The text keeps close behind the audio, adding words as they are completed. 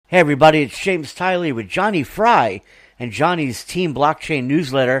Hey everybody, it's James Tiley with Johnny Fry and Johnny's Team Blockchain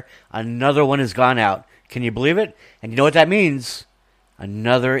newsletter. Another one has gone out. Can you believe it? And you know what that means?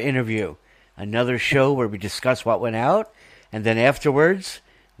 Another interview. Another show where we discuss what went out. And then afterwards,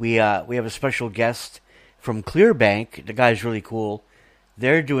 we have a special guest from Clearbank. The guy's really cool.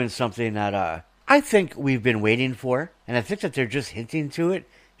 They're doing something that I think we've been waiting for. And I think that they're just hinting to it.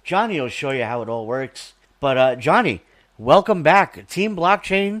 Johnny will show you how it all works. But Johnny, welcome back. Team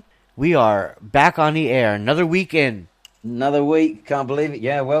Blockchain, we are back on the air. Another week in. Another week. Can't believe it.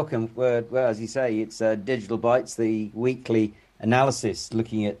 Yeah, welcome. Well, as you say, it's Digital Bytes, the weekly analysis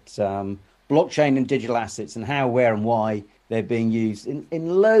looking at blockchain and digital assets and how, where and why they're being used in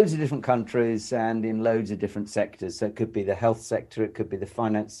loads of different countries and in loads of different sectors. So it could be the health sector, it could be the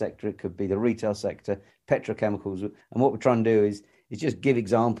finance sector, it could be the retail sector, petrochemicals. And what we're trying to do is just give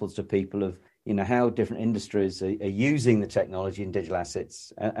examples to people of how different industries are using the technology and digital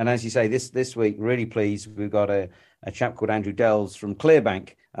assets. And as you say, this week, really pleased, we've got a chap called Andrew Delves from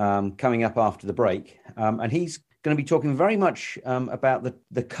Clearbank coming up after the break. And he's going to be talking very much about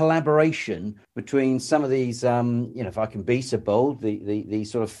the collaboration between some of these, if I can be so bold, the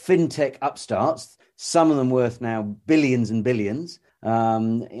sort of fintech upstarts, some of them worth now billions and billions,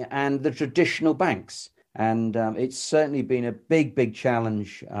 and the traditional banks. And it's certainly been a big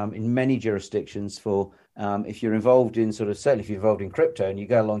challenge in many jurisdictions for if you're involved in certainly if you're involved in crypto and you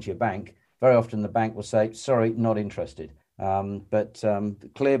go along to your bank, very often the bank will say, sorry, not interested. But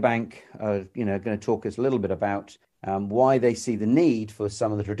Clearbank are going to talk us a little bit about why they see the need for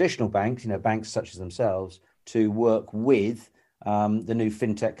some of the traditional banks, banks such as themselves, to work with the new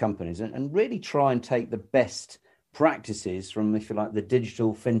fintech companies and really try and take the best practices from, if you like, the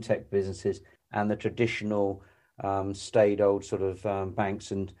digital fintech businesses and the traditional staid old sort of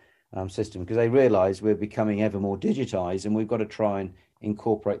banks and system, because they realize we're becoming ever more digitized and we've got to try and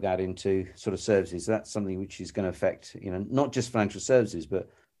incorporate that into sort of services. That's something which is going to affect, not just financial services, but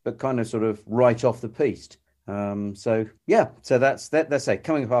kind of sort of right off the piece. So that's it,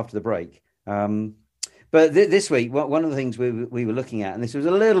 coming up after the break. But this week, one of the things we were looking at, and this was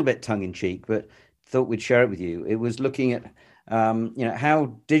a little bit tongue in cheek, but thought we'd share it with you. It was looking at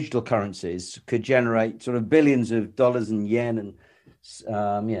how digital currencies could generate sort of billions of dollars and yen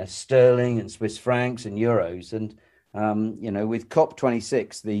and sterling and Swiss francs and euros. And with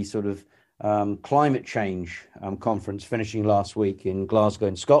COP26, the sort of climate change conference finishing last week in Glasgow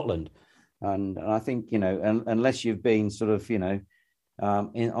in Scotland, and I think unless you've been sort of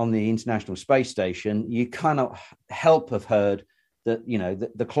on the International Space Station, you cannot help have heard that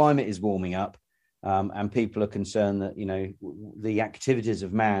the climate is warming up. And people are concerned that the activities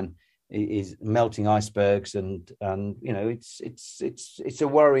of man is melting icebergs, and it's a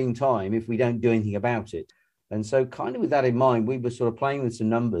worrying time if we don't do anything about it. And so, kind of with that in mind, we were sort of playing with some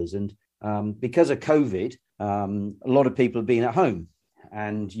numbers, and because of COVID, a lot of people have been at home,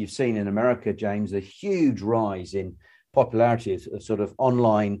 and you've seen in America, James, a huge rise in popularity of sort of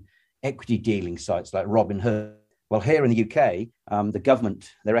online equity dealing sites like Robinhood. Well, here in the UK, the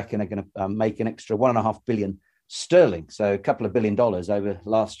government, they reckon, are going to make an extra 1.5 billion sterling, so a couple of $1 billion over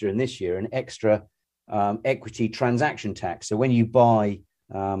last year and this year, an extra equity transaction tax. So when you buy,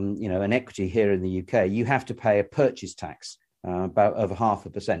 an equity here in the UK, you have to pay a purchase tax about over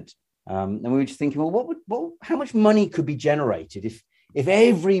 0.5%. And we were just thinking, well, how much money could be generated if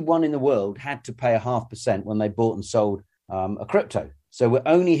everyone in the world had to pay 0.5% when they bought and sold a crypto? So we're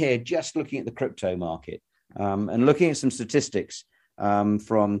only here just looking at the crypto market. And looking at some statistics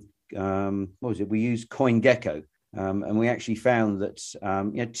from, we used CoinGecko, and we actually found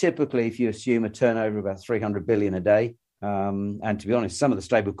that, typically if you assume a turnover of about 300 billion a day, and to be honest, some of the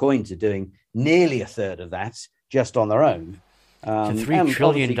stable coins are doing nearly a third of that just on their own. It's a $3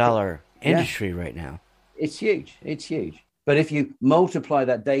 trillion industry right now. It's huge. But if you multiply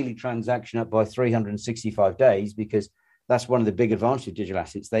that daily transaction up by 365 days, because that's one of the big advantages of digital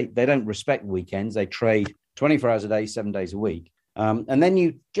assets. They don't respect weekends. They trade 24 hours a day, 7 days a week. And then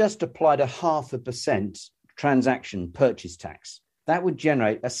you just applied a 0.5% transaction purchase tax. That would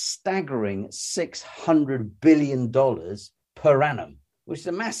generate a staggering $600 billion per annum, which is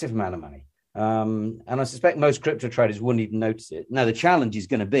a massive amount of money. And I suspect most crypto traders wouldn't even notice it. Now, the challenge is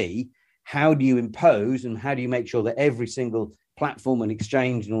going to be, how do you impose and how do you make sure that every single platform and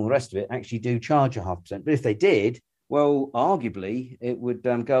exchange and all the rest of it actually do charge a 0.5%? But if they did, well, arguably, it would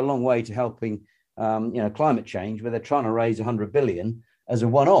go a long way to helping, climate change, where they're trying to raise 100 billion as a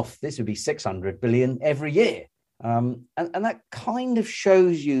one-off. This would be 600 billion every year. And that kind of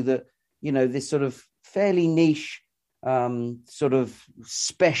shows you that, this sort of fairly niche sort of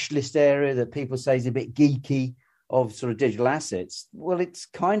specialist area that people say is a bit geeky of sort of digital assets, well, it's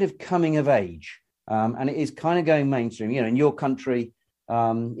kind of coming of age, and it is kind of going mainstream. You know, in your country,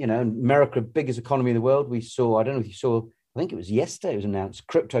 you know, America, biggest economy in the world, we saw, I don't know if you saw, I think it was yesterday, it was announced,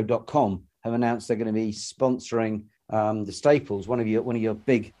 Crypto.com have announced they're going to be sponsoring the Staples, one of your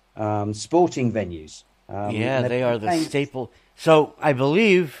big sporting venues. Yeah, they are the staple. So I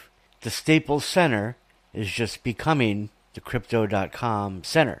believe the Staples Center is just becoming the Crypto.com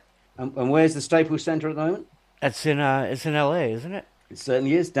Center. And where's the Staples Center at the moment? It's in L.A., isn't it? It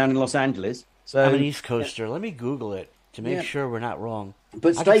certainly is, down in Los Angeles. So I'm an East Coaster. Let me Google it to make sure we're not wrong.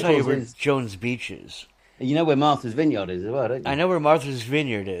 But I can tell you Staples where is Jones Beach is. You know where Martha's Vineyard is as well, don't you? I know where Martha's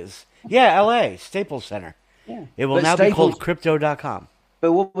Vineyard is. Yeah, L.A., Staples Center. Yeah. It will But now be Staples- called Crypto.com.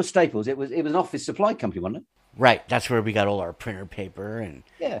 But what was Staples? It was an office supply company, wasn't it? Right, that's where we got all our printer paper and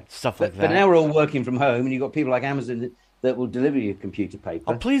stuff like that. But now we're all working from home, and you've got people like Amazon that will deliver you computer paper.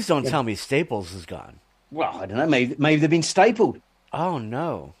 Oh, please don't tell me Staples is gone. Well, I don't know. Maybe they've been stapled. Oh,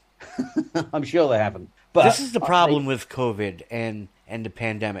 no. I'm sure they haven't. But This is the problem with COVID and the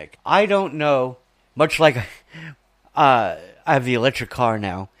pandemic. I don't know, much like I have the electric car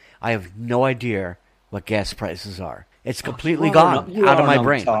now, I have no idea what gas prices are. It's completely gone out of my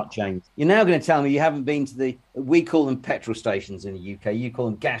brain. James. You're now going to tell me you haven't been to we call them petrol stations in the UK, you call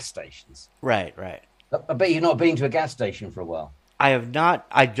them gas stations. Right, right. I bet you've not been to a gas station for a while. I have not.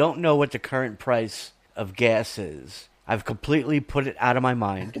 I don't know what the current price of gas is. I've completely put it out of my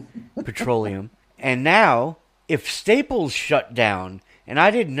mind, petroleum. And now, if Staples shut down, and I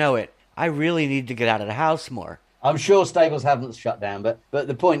didn't know it, I really need to get out of the house more. I'm sure Staples haven't shut down, but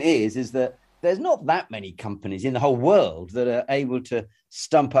the point is that there's not that many companies in the whole world that are able to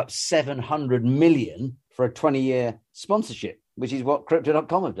stump up 700 million for a 20-year sponsorship, which is what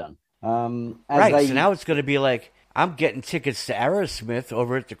Crypto.com have done. So now it's going to be like, I'm getting tickets to Aerosmith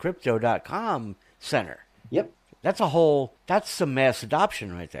over at the Crypto.com Center. Yep. That's some mass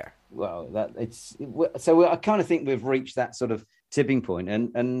adoption right there. Well, I kind of think we've reached that sort of tipping point.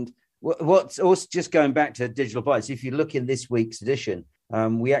 And what's also just going back to Digital Bytes, if you look in this week's edition,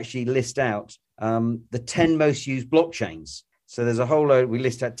 we actually list out the 10 most used blockchains. So there's a whole load. We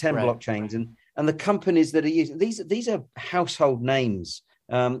list out 10 blockchains and the companies that are using these are household names.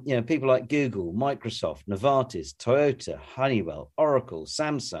 People like Google, Microsoft, Novartis, Toyota, Honeywell, Oracle,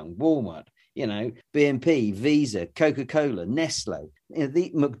 Samsung, Walmart, BNP, Visa, Coca-Cola, Nestle,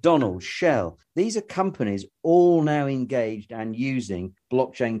 the McDonald's, Shell. These are companies all now engaged and using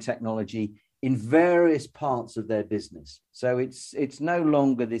blockchain technology in various parts of their business. So it's no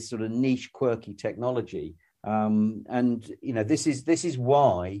longer this sort of niche, quirky technology. This is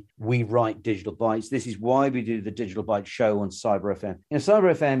why we write Digital Bytes. This is why we do the Digital Bytes show on Cyber FM.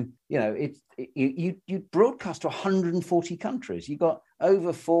 Cyber FM, you broadcast to 140 countries. You got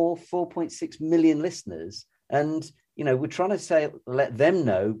over 4.6 million listeners, and we're trying to let them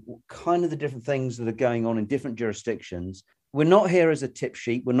know kind of the different things that are going on in different jurisdictions. We're not here as a tip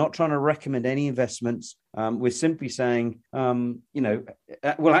sheet. We're not trying to recommend any investments. We're simply saying,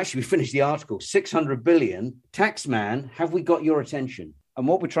 we finished the article, 600 billion, taxman, have we got your attention? And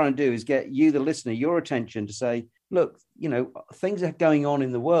what we're trying to do is get you, the listener, your attention to say, look, things are going on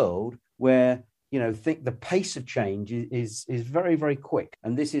in the world where, think the pace of change is very, very quick.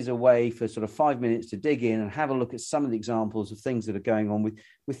 And this is a way for sort of 5 minutes to dig in and have a look at some of the examples of things that are going on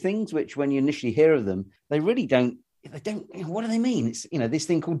with things which, when you initially hear of them, they really don't, what do they mean? It's, this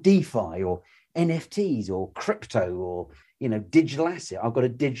thing called DeFi or NFTs or crypto or, digital asset. I've got a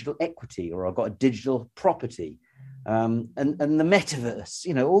digital equity or I've got a digital property. And the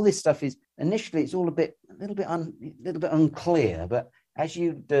metaverse, all this stuff is initially it's all a little bit unclear, but as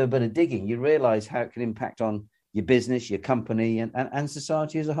you do a bit of digging, you realize how it can impact on your business, your company and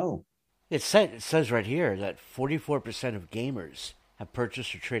society as a whole. It says right here that 44% of gamers have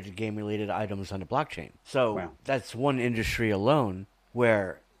purchased or traded game-related items on the blockchain. So That's one industry alone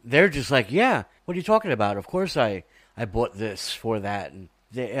where they're just like, yeah, what are you talking about? Of course I bought this for that, and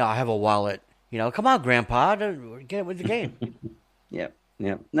I have a wallet. Come on, Grandpa, get with the game. Yeah.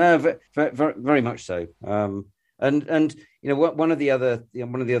 No, very much so. And one of the other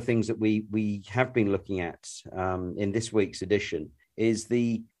things that we have been looking at in this week's edition is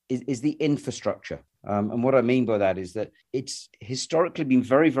the infrastructure. And what I mean by that is that it's historically been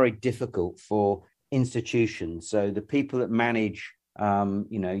very, very difficult for institutions. So the people that manage,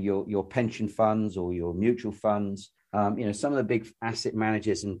 your pension funds or your mutual funds, some of the big asset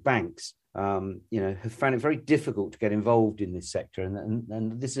managers and banks, have found it very difficult to get involved in this sector.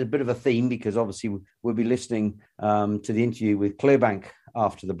 And this is a bit of a theme because obviously we'll be listening to the interview with Clearbank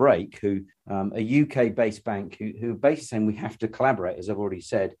after the break, who a UK-based bank who are basically saying we have to collaborate, as I've already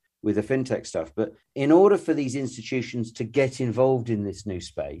said, with the fintech stuff. But in order for these institutions to get involved in this new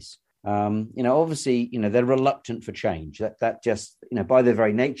space, obviously, they're reluctant for change. That just, by their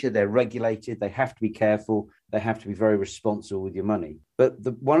very nature, they're regulated. They have to be careful. They have to be very responsible with your money. But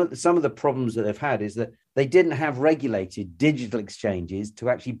some of the problems that they've had is that they didn't have regulated digital exchanges to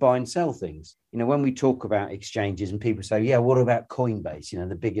actually buy and sell things. When we talk about exchanges and people say, yeah, what about Coinbase,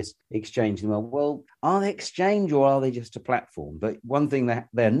 the biggest exchange in the world? Well, are they exchange or are they just a platform? But one thing that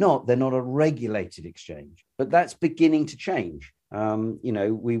they're not a regulated exchange. But that's beginning to change.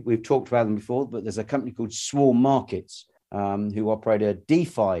 We've talked about them before, but there's a company called Swarm Markets who operate a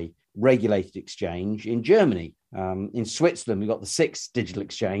DeFi regulated exchange in Germany. In Switzerland, we've got the SIX digital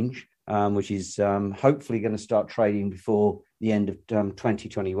exchange, which is hopefully going to start trading before the end of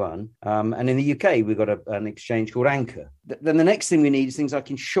 2021. And in the UK, we've got an exchange called Anchor. Then the next thing we need is things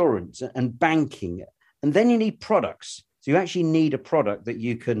like insurance and banking. And then you need products. So you actually need a product that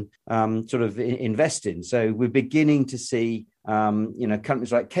you can sort of invest in. So we're beginning to see,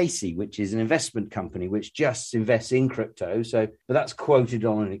 companies like Casey, which is an investment company which just invests in crypto. But that's quoted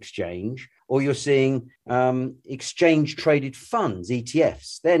on an exchange. Or you're seeing exchange traded funds,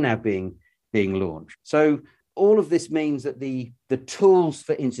 ETFs. They're now being launched. So all of this means that the tools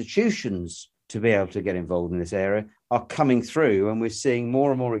for institutions to be able to get involved in this area are coming through, and we're seeing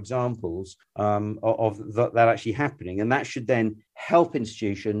more and more examples of that actually happening. And that should then help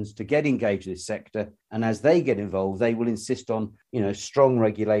institutions to get engaged in this sector. And as they get involved, they will insist on, strong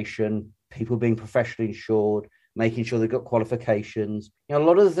regulation, people being professionally insured, making sure they've got qualifications. A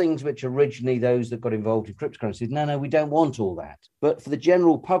lot of the things which originally those that got involved in cryptocurrencies, no, we don't want all that. But for the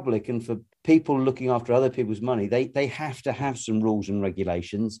general public and for people looking after other people's money, they have to have some rules and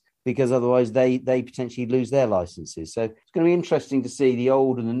regulations, because otherwise they potentially lose their licenses. So it's going to be interesting to see the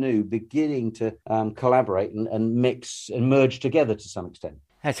old and the new beginning to collaborate and mix and merge together to some extent.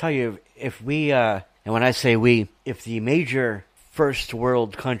 I tell you, if we, and when I say we, if the major first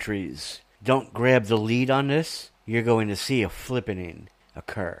world countries don't grab the lead on this, you're going to see a flippening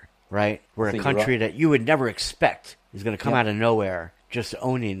occur, right? Where a country that you would never expect is going to come out of nowhere just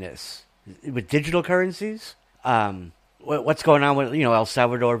owning this. With digital currencies, what's going on with, El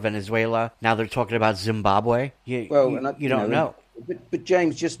Salvador, Venezuela? Now they're talking about Zimbabwe. You don't know. But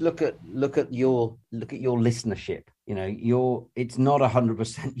James, just look at your listenership. It's not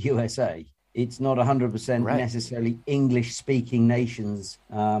 100% USA. It's not 100% necessarily English-speaking nations.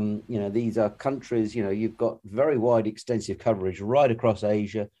 These are countries, you've got very wide, extensive coverage right across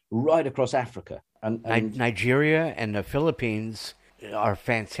Asia, right across Africa. And Nigeria and the Philippines are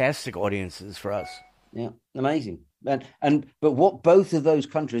fantastic audiences for us. Yeah, amazing. But what both of those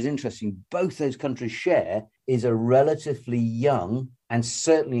countries, interesting, both those countries share is a relatively young and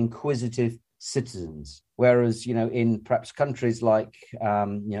certainly inquisitive citizens. Whereas, in perhaps countries like,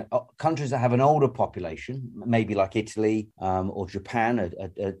 countries that have an older population, maybe like Italy or Japan,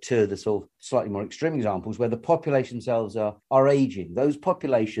 two of the sort of slightly more extreme examples, where the population themselves are aging. Those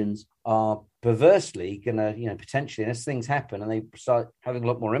populations are perversely going to, potentially, as things happen and they start having a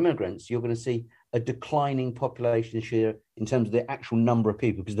lot more immigrants, you're going to see a declining population share in terms of the actual number of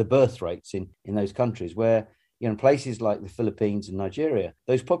people, because the birth rates in those countries where, in places like the Philippines and Nigeria,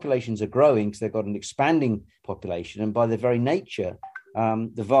 those populations are growing because they've got an expanding population. And by their very nature, the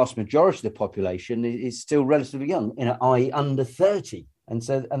vast majority of the population is still relatively young, i.e. under 30. And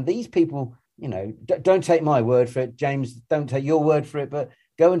these people, don't take my word for it, James, don't take your word for it, but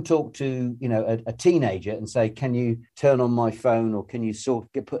go and talk to, a teenager and say, can you turn on my phone, or can you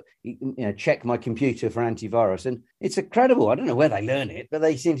check my computer for antivirus? And it's incredible. I don't know where they learn it, but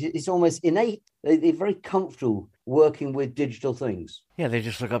it's almost innate. They're very comfortable working with digital things. Yeah, they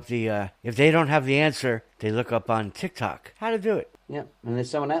just look up if they don't have the answer, they look up on TikTok how to do it. Yeah, and there's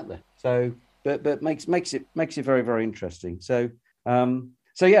someone out there. So, but makes it very, very interesting. So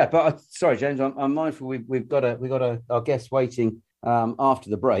yeah. But sorry, James, I'm mindful we've got our guests waiting after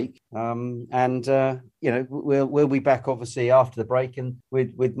the break, we'll be back obviously after the break and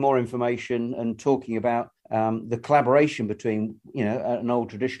with more information and talking about the collaboration between an old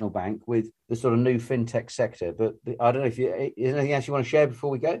traditional bank with the sort of new fintech sector. But I don't know if is there anything else you want to share before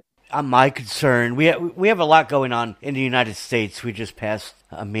we go? My concern, we have a lot going on in the United States. We just passed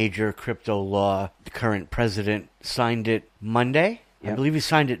a major crypto law. The current president signed it Monday. Yep. I believe he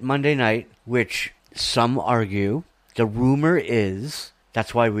signed it Monday night, which some argue. The rumor is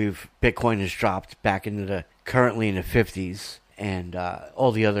that's why Bitcoin has dropped back into currently in the 50s, and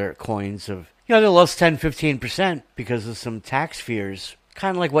all the other coins they lost 10-15% because of some tax fears.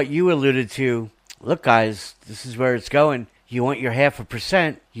 Kind of like what you alluded to. Look, guys, this is where it's going. you want your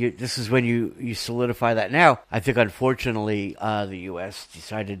 0.5%. This is when you solidify that. Now, I think unfortunately the U.S.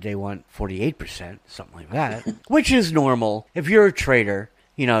 decided they want 48%, something like that, which is normal. If you're a trader,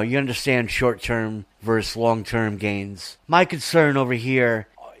 you understand short-term versus long-term gains. My concern over here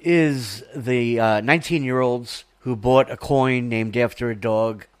is the 19-year-olds who bought a coin named after a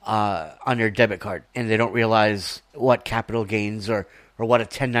dog on their debit card, and they don't realize what capital gains or what a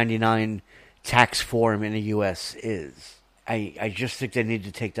 1099 tax form in the U.S. is. I just think they need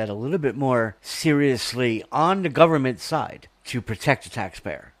to take that a little bit more seriously on the government side to protect the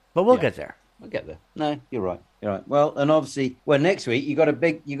taxpayer. But we'll get there. We'll get there. No, you're right. You're right. Well, and obviously, next week you got a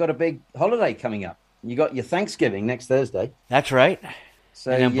big holiday coming up. You got your Thanksgiving next Thursday. That's right.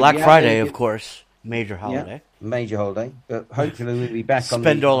 So and then Black Friday, of course, major holiday. Yeah, major holiday. But hopefully we'll be back on.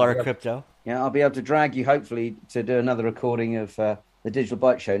 Spend all our crypto. Yeah, I'll be able to drag you hopefully to do another recording of the Digital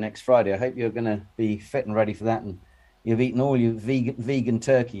Bite Show next Friday. I hope you're going to be fit and ready for that, and you've eaten all your vegan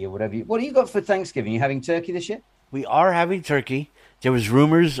turkey or whatever. What do you got for Thanksgiving? You having turkey this year? We are having turkey. There was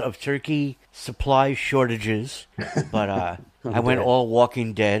rumors of turkey supply shortages, but I went all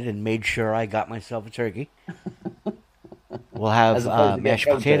Walking Dead and made sure I got myself a turkey. We'll have mashed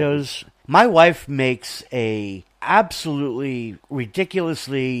potatoes. Turkey. My wife makes a absolutely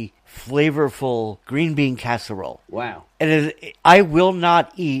ridiculously flavorful green bean casserole. Wow. And I will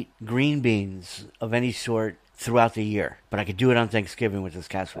not eat green beans of any sort throughout the year, but I could do it on Thanksgiving with this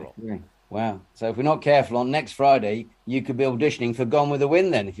casserole. Wow. So if we're not careful, on next Friday, you could be auditioning for Gone with the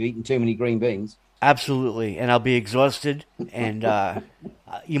Wind then, if you've eaten too many green beans. Absolutely. And I'll be exhausted, and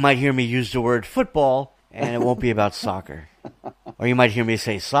you might hear me use the word football, and it won't be about soccer. Or you might hear me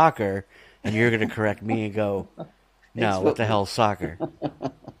say soccer, and you're going to correct me and go, no, what the hell is soccer?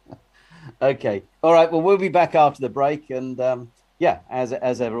 Okay. All right. Well, we'll be back after the break. And as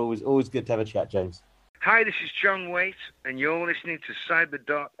ever, always good to have a chat, James. Hi, this is John Waite, and you're listening to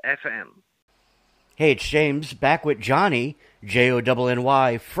Cyber.fm. Hey, it's James, back with Johnny,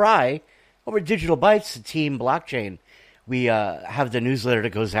 Jonny, Fry, over Digital Bytes, the team blockchain. We have the newsletter that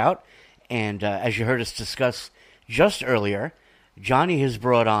goes out, and as you heard us discuss just earlier, Johnny has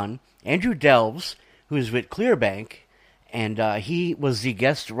brought on Andrew Delves, who is with Clearbank, and he was the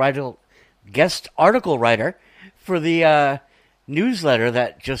guest article writer for the newsletter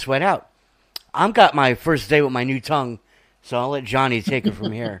that just went out. I've got my first day with my new tongue, so I'll let Johnny take it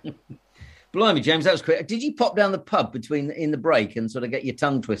from here. Blimey, James, that was quick. Did you pop down the pub in the break and sort of get your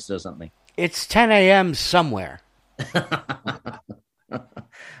tongue twisted or something? It's 10 a.m. somewhere.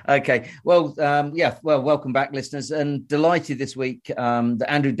 Okay. Well, welcome back, listeners. And delighted this week that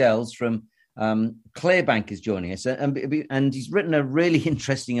Andrew Delves from Clearbank is joining us. And he's written a really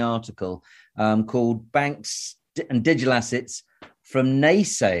interesting article called Banks and Digital Assets from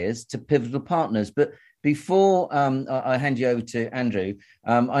Naysayers to Pivotal Partners. But before I hand you over to Andrew,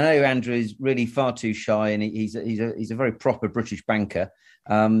 I know Andrew is really far too shy, and he's a very proper British banker.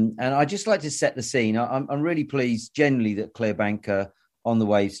 And I'd just like to set the scene. I'm really pleased generally that Clearbank are on the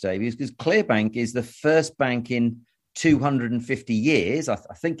wave today, because Clearbank is the first bank in 250 years, I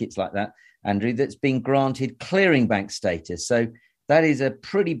think it's like that, Andrew, that's been granted clearing bank status. So that is a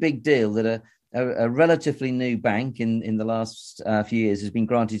pretty big deal that a relatively new bank in the last few years has been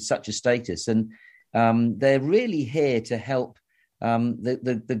granted such a status. And they're really here to help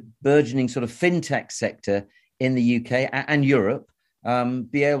the burgeoning sort of fintech sector in the UK and Europe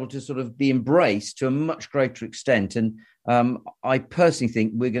be able to sort of be embraced to a much greater extent. And I personally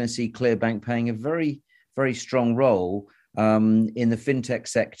think we're going to see Clearbank playing a very, very strong role in the fintech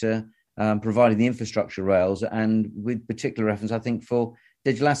sector, providing the infrastructure rails, and with particular reference, I think, for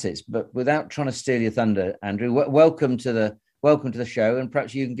digital assets. But without trying to steal your thunder, Andrew, welcome to the show, and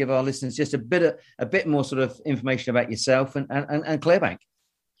perhaps you can give our listeners just a bit more sort of information about yourself and Clearbank.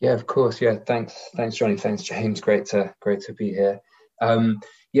 Yeah, of course. Yeah, thanks, Johnny. Thanks, James. Great to be here.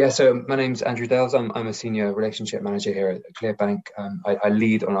 So my name's Andrew Delves. I'm a senior relationship manager here at Clearbank. I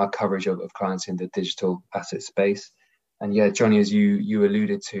lead on our coverage of clients in the digital asset space. And yeah, Johnny, as you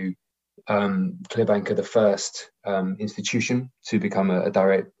alluded to, Clearbank are the first institution to become a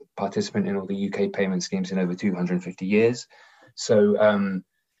direct participant in all the UK payment schemes in over 250 years. So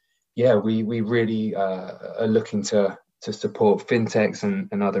we really are looking to support fintechs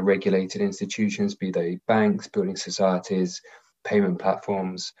and other regulated institutions, be they banks, building societies, payment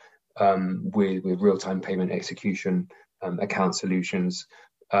platforms, with real-time payment execution, account solutions,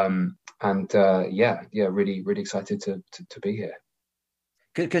 really excited to be here.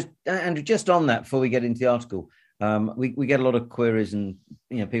 Because Andrew, just on that, before we get into the article, we get a lot of queries and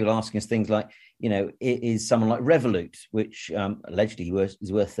people asking us things like, is someone like Revolut, which allegedly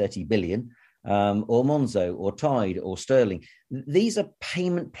is worth 30 billion, or Monzo or Tide or Sterling. These are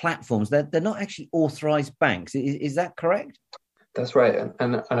payment platforms. They're not actually authorized banks. Is that correct? That's right,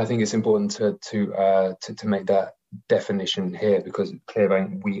 and I think it's important to make that definition here, because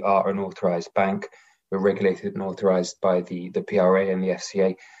ClearBank, we are an authorized bank. We're regulated and authorized by the PRA and the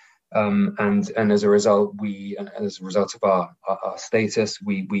FCA. And as a result, of our status,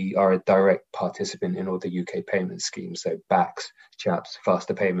 we are a direct participant in all the UK payment schemes, so BACS, CHAPS,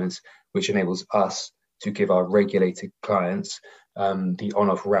 faster payments, which enables us to give our regulated clients the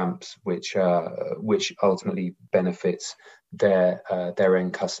on-off ramps, which ultimately benefits their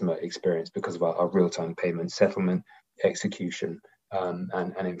end customer experience because of our real-time payment settlement, execution,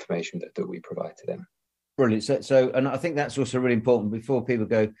 and information that we provide to them. Brilliant. So, and I think that's also really important before people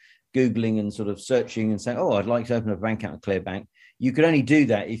go Googling and sort of searching and saying, "Oh, I'd like to open a bank account at ClearBank." You can only do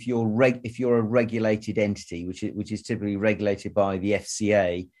that if you're a regulated entity, which is typically regulated by the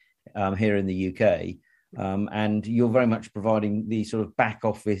FCA here in the UK, and you're very much providing the sort of back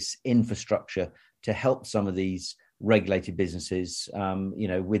office infrastructure to help some of these regulated businesses,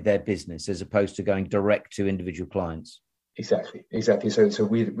 with their business, as opposed to going direct to individual clients. Exactly. So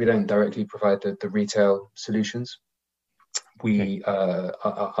we don't directly provide the retail solutions. We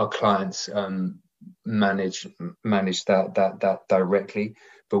our clients manage that directly,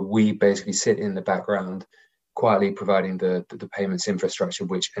 but we basically sit in the background, quietly providing the payments infrastructure,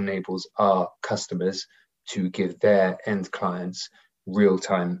 which enables our customers to give their end clients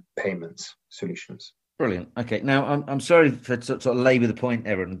real-time payments solutions. Brilliant. Okay. Now, I'm sorry to sort of labour the point,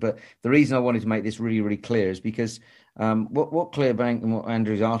 Evan, but the reason I wanted to make this really, really clear is because what ClearBank and what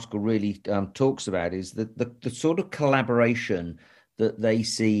Andrew's article really talks about is the sort of collaboration that they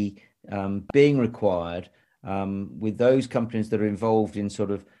see being required with those companies that are involved in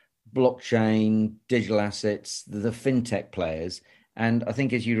sort of blockchain, digital assets, the fintech players. And I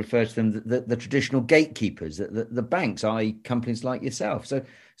think, as you refer to them, the traditional gatekeepers, the banks, i.e. companies like yourself.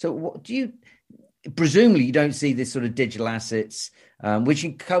 So what do you... Presumably, you don't see this sort of digital assets, which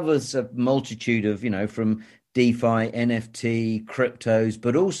covers a multitude of, from DeFi, NFT, cryptos,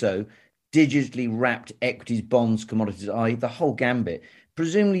 but also digitally wrapped equities, bonds, commodities, i.e. the whole gambit.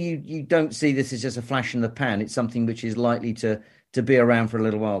 Presumably, you don't see this as just a flash in the pan. It's something which is likely to be around for a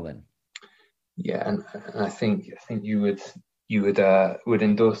little while then. Yeah, and I think you would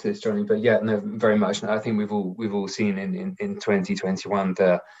endorse this, Johnny. But yeah, no, very much. I think we've all seen in 2021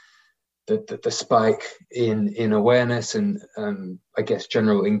 the spike in awareness and I guess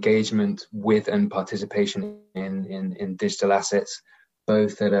general engagement with and participation in digital assets,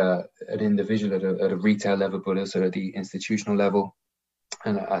 both at an individual, at a retail level, but also at the institutional level.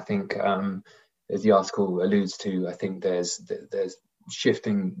 And I think, as the article alludes to, I think there's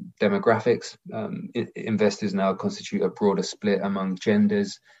shifting demographics. Investors now constitute a broader split among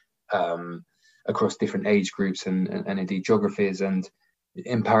genders, across different age groups and indeed geographies. And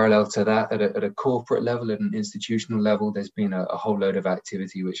in parallel to that, at a corporate level, at an institutional level, there's been a whole load of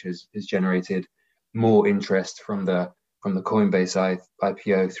activity which has generated more interest from the Coinbase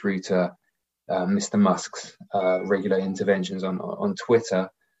IPO through to Mr. Musk's regular interventions on Twitter,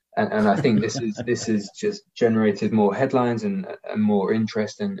 and I think this is just generated more headlines and more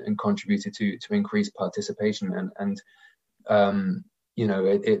interest and contributed to increased participation and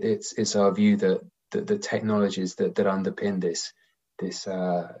it's our view that the technologies that underpin this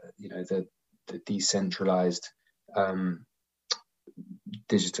the decentralized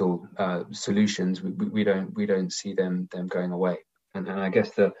digital solutions, we don't see them going away. And I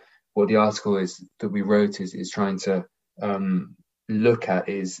guess what the article is that we wrote is trying to look at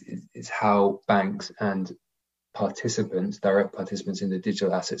is how banks and direct participants in the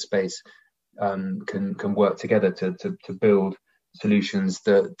digital asset space can work together to build solutions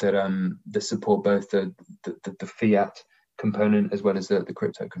that support both the fiat component as well as the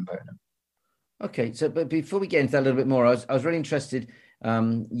crypto component. Okay, so but before we get into that a little bit more, I was really interested.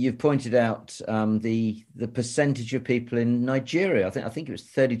 You've pointed out the percentage of people in Nigeria. I think it was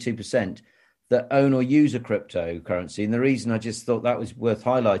 32% that own or use a cryptocurrency. And the reason I just thought that was worth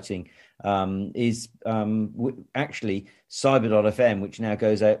highlighting is actually Cyber.fm, which now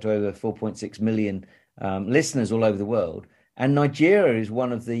goes out to over 4.6 million listeners all over the world. And Nigeria is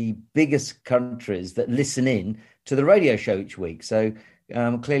one of the biggest countries that listen in to the radio show each week. So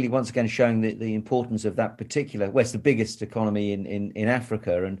clearly, once again, showing the importance of that particular, well, it's the biggest economy in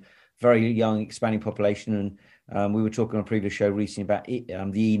Africa and very young, expanding population. And we were talking on a previous show recently about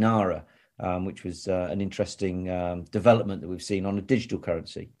the Naira, which was an interesting development that we've seen on a digital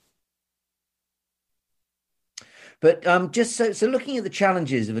currency. But just so looking at the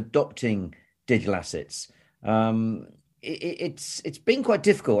challenges of adopting digital assets, it's been quite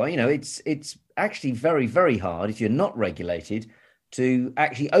difficult. You know, it's actually very, very hard if you're not regulated to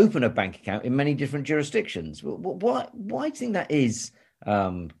actually open a bank account in many different jurisdictions. Why do you think that is?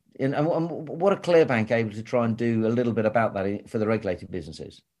 And what are Clearbank able to try and do a little bit about that for the regulated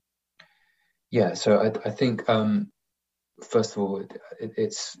businesses? Yeah, so I think first of all,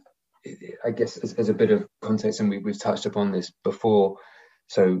 I guess as a bit of context, and we've touched upon this before.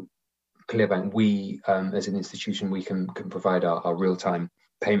 So Clearbank, we as an institution, we can provide our real-time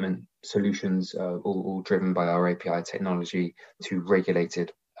payment solutions, all driven by our API technology to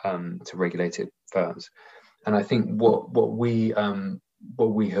regulated firms. And I think what we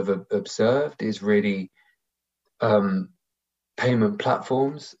have observed is really payment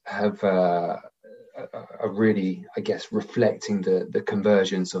platforms are really, I guess, reflecting the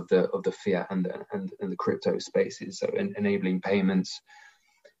convergence of the fiat and the crypto spaces. So enabling payments,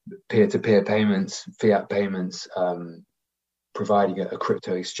 peer-to-peer payments, fiat payments, providing a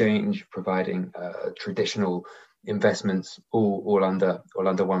crypto exchange, providing traditional investments, all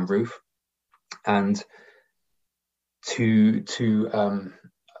under one roof, and to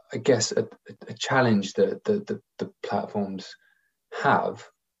I guess a challenge that the platforms have.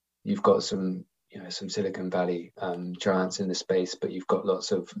 You've got some Silicon Valley giants in the space, but you've got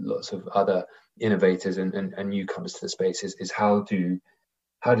lots of other innovators and newcomers to the space. Is how do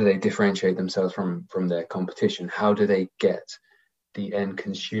they differentiate themselves from their competition? How do they get the end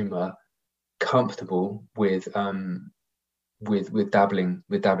consumer comfortable with dabbling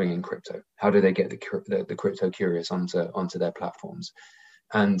in crypto? How do they get the crypto curious onto their platforms?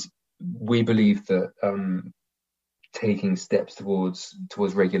 And we believe that taking steps towards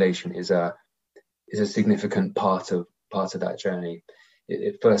regulation is a significant part of that journey.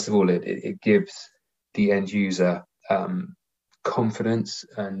 First of all, it gives the end user confidence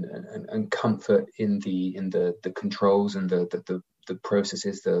and comfort in the controls and the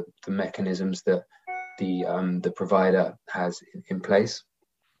processes, the mechanisms that the provider has in place,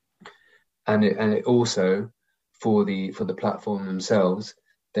 and it also for the platform themselves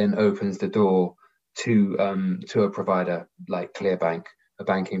then opens the door to a provider like Clearbank, a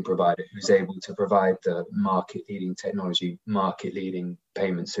banking provider who's able to provide the market-leading technology, market-leading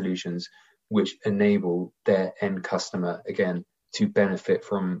payment solutions, which enable their end customer again to benefit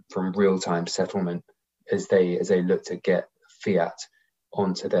from real-time settlement as they look to get fiat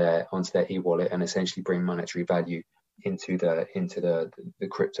onto their e-wallet and essentially bring monetary value into the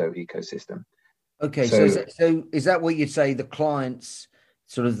crypto ecosystem. Okay, so is that what you'd say the clients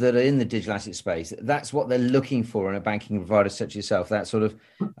sort of that are in the digital asset space, that's what they're looking for in a banking provider such as yourself, that sort of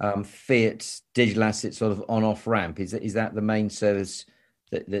fiat digital asset sort of on-off ramp? Is that the main service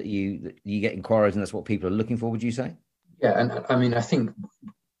that you get inquiries, and that's what people are looking for, would you say? Yeah, and I mean, I think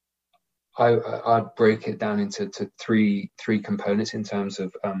I'd break it down into three components in terms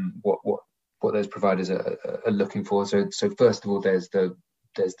of what those providers are looking for. So first of all, there's the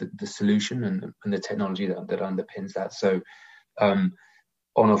solution and the technology that underpins that. So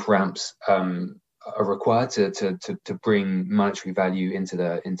on-off ramps are required to bring monetary value into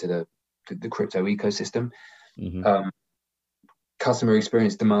the crypto ecosystem. Mm-hmm. Customer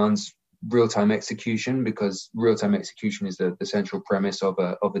experience demands real-time execution, because real-time execution is the central premise of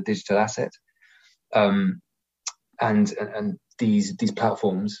a digital asset. And these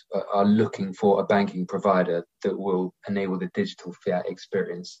platforms are looking for a banking provider that will enable the digital fiat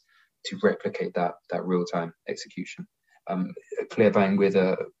experience to replicate that real-time execution. Clearbank,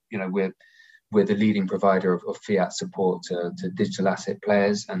 we're the leading provider of fiat support to digital asset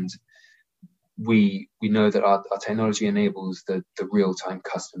players, and we know that our technology enables the real-time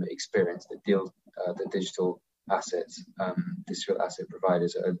customer experience that the digital asset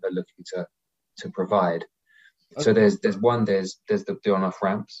providers are looking to provide. Okay. So there's the on-off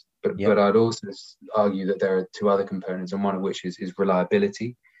ramps, but I'd also argue that there are two other components, and one of which is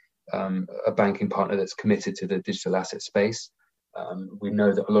reliability. A banking partner that's committed to the digital asset space. We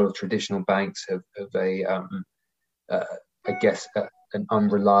know that a lot of traditional banks have an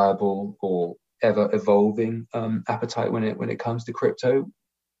unreliable or ever evolving appetite when it comes to crypto.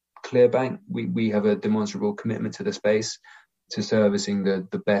 Clearbank, we have a demonstrable commitment to the space, to servicing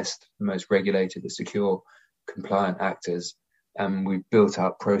the best, the most regulated, the secure, compliant actors, and we've built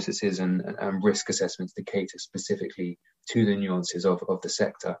out processes and risk assessments to cater specifically to the nuances of the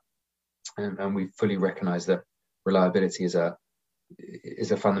sector, and we fully recognise that reliability is a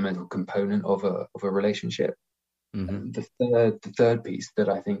fundamental component of a relationship. Mm-hmm. The third piece that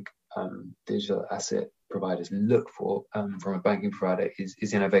I think digital asset providers look for from a banking provider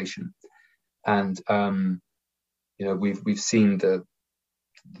is innovation, and we've seen the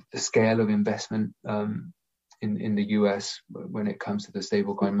scale of investment in the US when it comes to the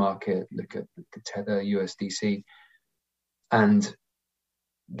stablecoin market. Look at Tether, USDC, and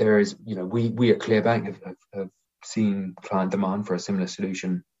there is, we at ClearBank have seen client demand for a similar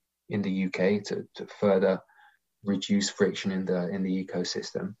solution in the UK to further reduce friction in the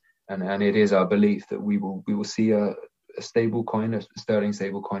ecosystem, and it is our belief that we will see a stable coin, a sterling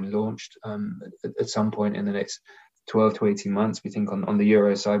stable coin launched at some point in the next 12 to 18 months. We think on the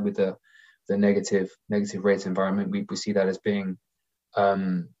euro side, with the negative rate environment, we see that as being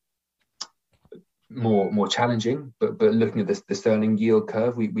more challenging. But looking at the sterling yield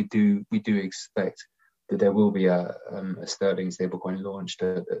curve, we do expect that there will be a sterling stablecoin launched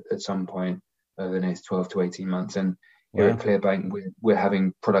at some point over the next 12 to 18 months. And here at ClearBank, we're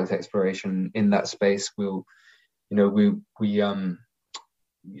having product exploration in that space. We're Blimey,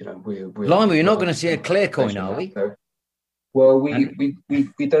 you're not going to see a Clearcoin, are we? Well, we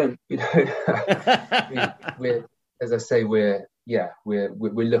don't. We're, as I say, we're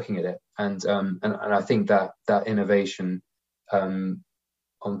looking at it, and I think that innovation, on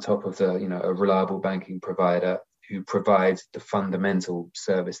top of a reliable banking provider who provides the fundamental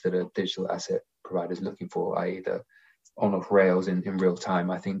service that a digital asset provider is looking for, i.e. the on-off rails in real time.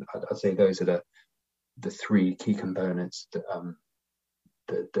 I think I'd say those are the three key components that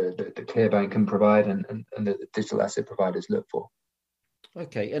the ClearBank can provide and the digital asset providers look for.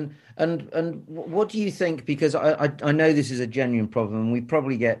 Okay, and what do you think? Because I know this is a genuine problem, and we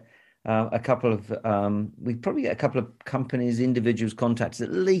probably get a couple of companies, individuals contacted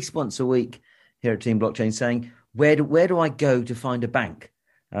at least once a week here at Team Blockchain saying, where do I go to find a bank?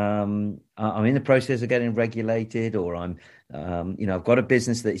 I'm in the process of getting regulated, or I've got a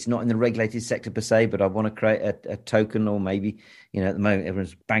business that's not in the regulated sector per se, but I want to create a token, or maybe, at the moment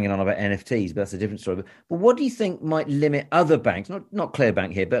everyone's banging on about NFTs, but that's a different story. But what do you think might limit other banks, not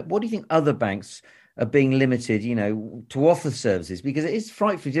ClearBank here, but what do you think other banks are being limited, to offer services? Because it is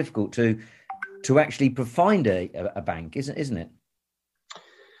frightfully difficult to actually find a bank, isn't it?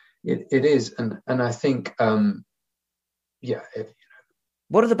 It is, and I think,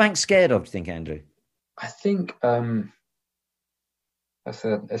 what are the banks scared of, do you think, Andrew? I think it's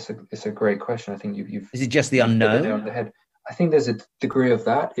a great question. I think you've is it just the unknown? On the head. I think there's a degree of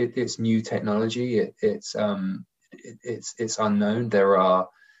that. It's new technology. It's unknown. There are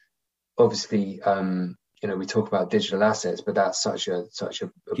obviously we talk about digital assets, but that's such a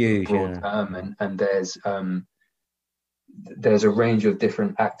huge, broad term, and there's a range of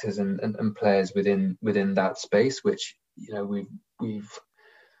different actors and players within that space, which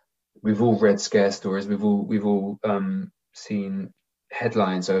we've all read scare stories. We've all seen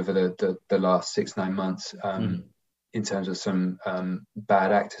headlines over the last 6-9 months in terms of some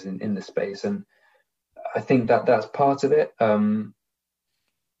bad actors in the space, and I think that's part of it.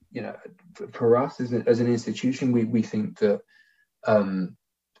 For us as an institution, we think that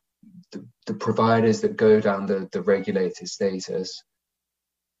the providers that go down the regulated status,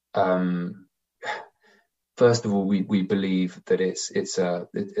 first of all, we believe that it's a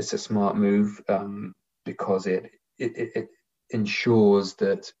smart move, because it ensures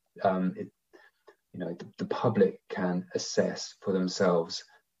that the public can assess for themselves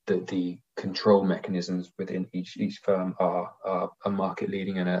that the control mechanisms within each firm are market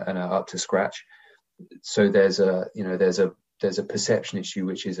leading and are up to scratch. So there's a perception issue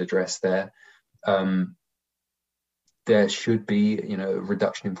which is addressed there. There should be a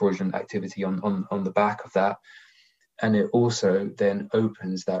reduction in fraudulent activity on the back of that, and it also then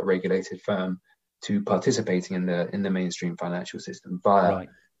opens that regulated firm to participating in the mainstream financial system via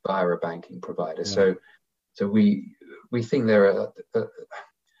a banking provider. Right. So we think there are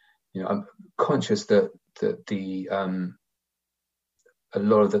I'm conscious that the a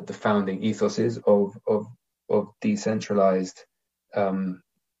lot of the founding ethoses of decentralized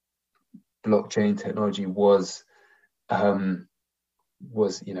blockchain technology was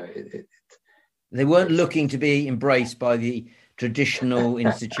they weren't looking to be embraced by the traditional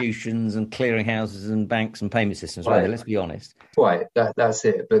institutions and clearinghouses and banks and payment systems, right? Let's be honest. Right, that's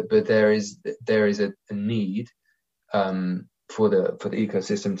it. But there is a need for the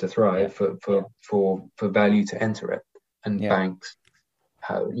ecosystem to thrive, for value to enter it, and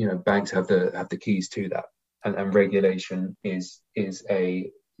banks have the keys to that, and regulation is a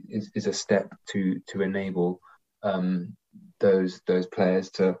step to enable those players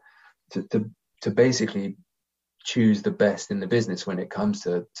to basically choose the best in the business when it comes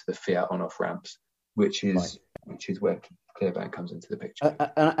to the fiat on-off ramps, which is where ClearBank comes into the picture.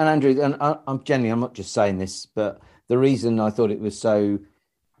 And Andrew, and I'm not just saying this, but the reason I thought it was so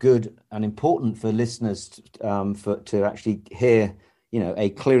good and important for listeners to actually hear a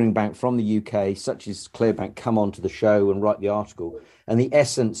clearing bank from the UK, such as Clearbank, come onto the show and write the article. And the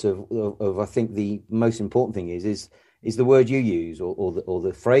essence of I think the most important thing is the word you use or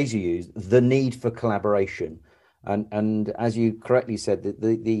the phrase you use, the need for collaboration. And as you correctly said,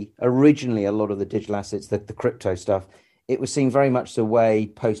 the originally a lot of the digital assets, the crypto stuff, it was seen very much the way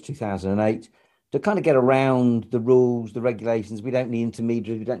post 2008 to kind of get around the rules, the regulations. We don't need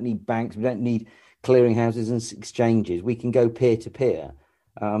intermediaries, we don't need banks, we don't need clearinghouses and exchanges. We can go peer to peer.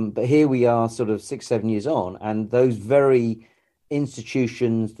 But here we are sort of 6-7 years on, and those very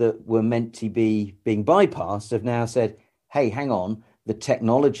institutions that were meant to be being bypassed have now said, hey, hang on, the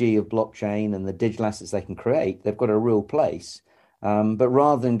technology of blockchain and the digital assets they can create, they've got a real place. But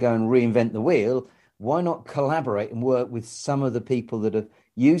rather than go and reinvent the wheel, why not collaborate and work with some of the people that are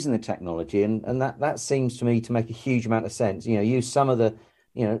using the technology? And that seems to me to make a huge amount of sense. Use some of the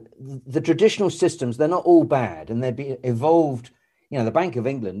traditional systems. They're not all bad, and they've been evolved. The Bank of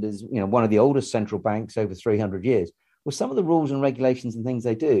England is one of the oldest central banks, over 300 years. Well, some of the rules and regulations and things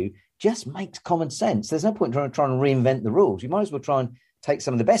they do just makes common sense. There's no point trying to reinvent the rules. You might as well try and take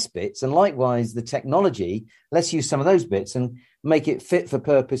some of the best bits, and likewise the technology, let's use some of those bits and make it fit for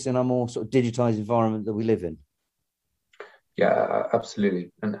purpose in our more sort of digitized environment that we live in. Yeah,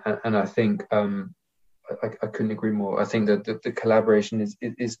 absolutely. And I think I couldn't agree more. I think that the collaboration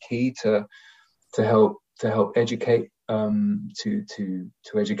is key to help educate, to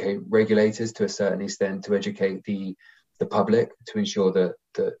educate regulators to a certain extent, to educate the public, to ensure that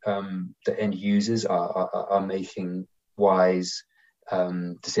the end users are making wise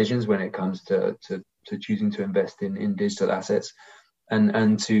decisions when it comes to choosing to invest in digital assets,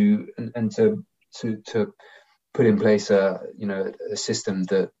 and to put in place a system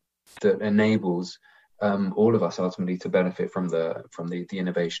that enables all of us ultimately to benefit from the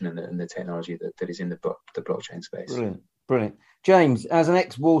innovation and the technology that is in the blockchain space. Brilliant. James, as an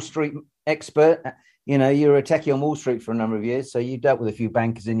ex-Wall Street expert, you were a techie on Wall Street for a number of years, so you dealt with a few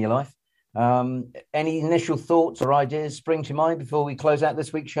bankers in your life. Any initial thoughts or ideas spring to mind before we close out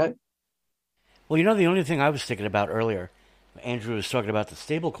this week's show? Well, the only thing I was thinking about earlier, Andrew was talking about the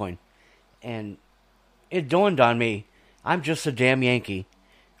stablecoin, and it dawned on me, I'm just a damn Yankee,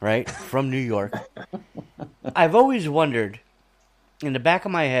 right, from New York. I've always wondered, in the back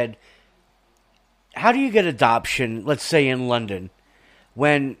of my head, how do you get adoption, let's say in London,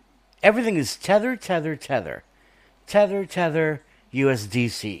 when everything is tether,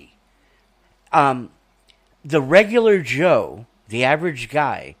 USDC? The regular Joe, the average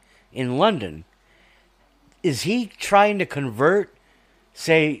guy in London, is he trying to convert,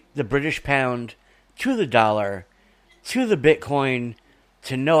 say, the British pound to the dollar, to the Bitcoin,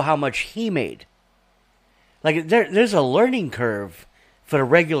 to know how much he made? Like, there's a learning curve for the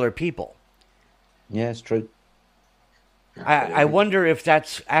regular people. Yeah, it's true. I wonder if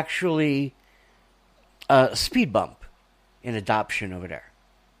that's actually a speed bump in adoption over there.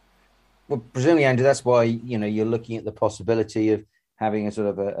 Well, presumably, Andrew, that's why you're looking at the possibility of having a sort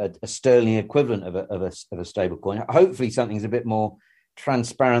of a sterling equivalent of a stable coin. Hopefully, something's a bit more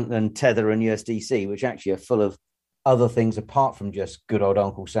transparent than Tether and USDC, which actually are full of other things apart from just good old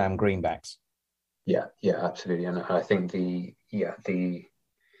Uncle Sam greenbacks. Yeah, absolutely. And I think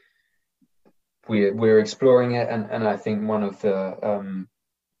we're exploring it, and I think one of the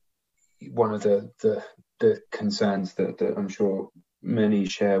concerns that I'm sure many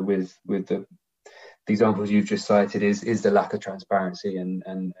share with the examples you've just cited is the lack of transparency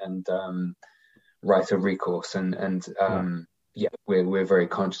and right of recourse, and we're very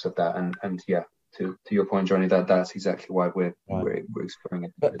conscious of that, and to your point, Johnny, that's exactly why we're exploring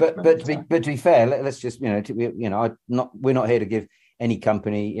it. But to be fair, let's just we're not here to give any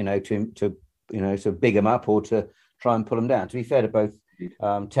company to big them up or to try and pull them down. To be fair to both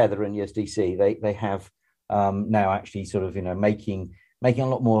Tether and USDC, they have now actually sort of making a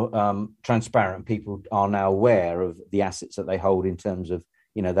lot more transparent. People are now aware of the assets that they hold in terms of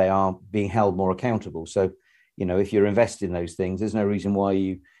they are being held more accountable. So if you're invested in those things, there's no reason why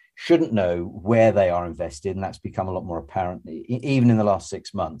you shouldn't know where they are invested, and that's become a lot more apparent even in the last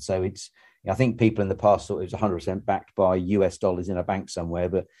 6 months. So I think people in the past thought it was 100% backed by US dollars in a bank somewhere,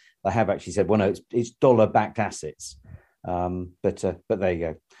 but they have actually said, well, no, it's dollar-backed assets. But there you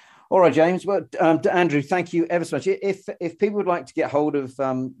go. All right, James. Well, Andrew, thank you ever so much. If people would like to get hold of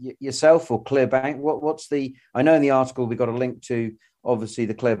yourself or Clearbank, what's I know in the article we got a link to obviously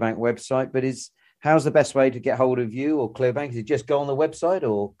the Clearbank website, but how's the best way to get hold of you or Clearbank? Is it just go on the website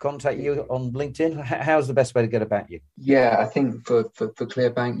or contact you on LinkedIn? How's the best way to get about you? Yeah, I think for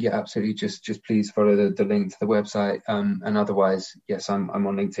Clearbank, absolutely. Just please follow the link to the website. And otherwise, yes, I'm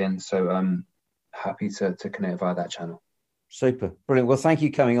on LinkedIn, so I'm happy to connect via that channel. Super. Brilliant. Well, thank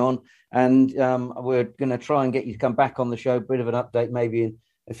you coming on. And we're going to try and get you to come back on the show, a bit of an update maybe in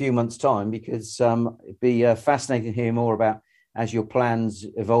a few months' time, because it'd be fascinating to hear more about as your plans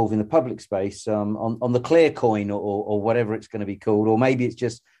evolve in the public space on the Clearcoin or whatever it's going to be called, or maybe it's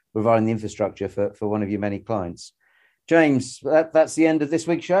just providing the infrastructure for one of your many clients. James, that's the end of this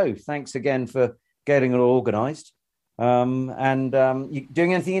week's show. Thanks again for getting it all organised. You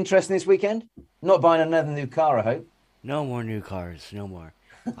doing anything interesting this weekend? Not buying another new car, I hope. No more new cars. No more.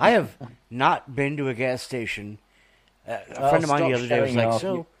 I have not been to a gas station. A friend of mine the other day was like,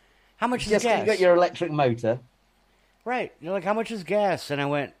 "So, how much is gas?" You got your electric motor. Right. You're like, "How much is gas?" And I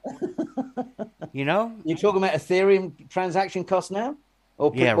went, "You know?" You're talking about Ethereum transaction cost now?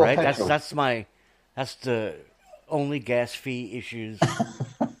 Yeah, right. That's the only gas fee issues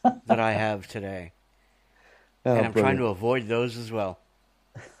that I have today. And I'm trying to avoid those as well.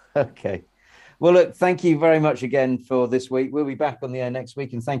 Okay. Well, look, thank you very much again for this week. We'll be back on the air next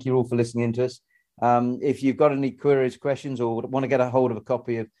week, and thank you all for listening in to us. If you've got any queries, questions, or want to get a hold of a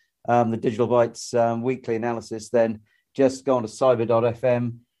copy of the Digital Bytes weekly analysis, then just go on to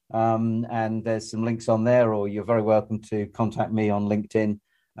cyber.fm, and there's some links on there, or you're very welcome to contact me on LinkedIn,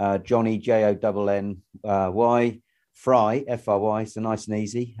 Johnny, Jonny, Fry, Fry, so nice and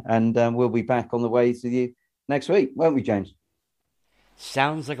easy. And we'll be back on the ways with you next week, won't we, James?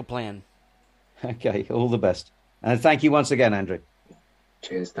 Sounds like a plan. Okay, all the best. And thank you once again, Andrew.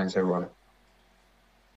 Cheers. Thanks, everyone.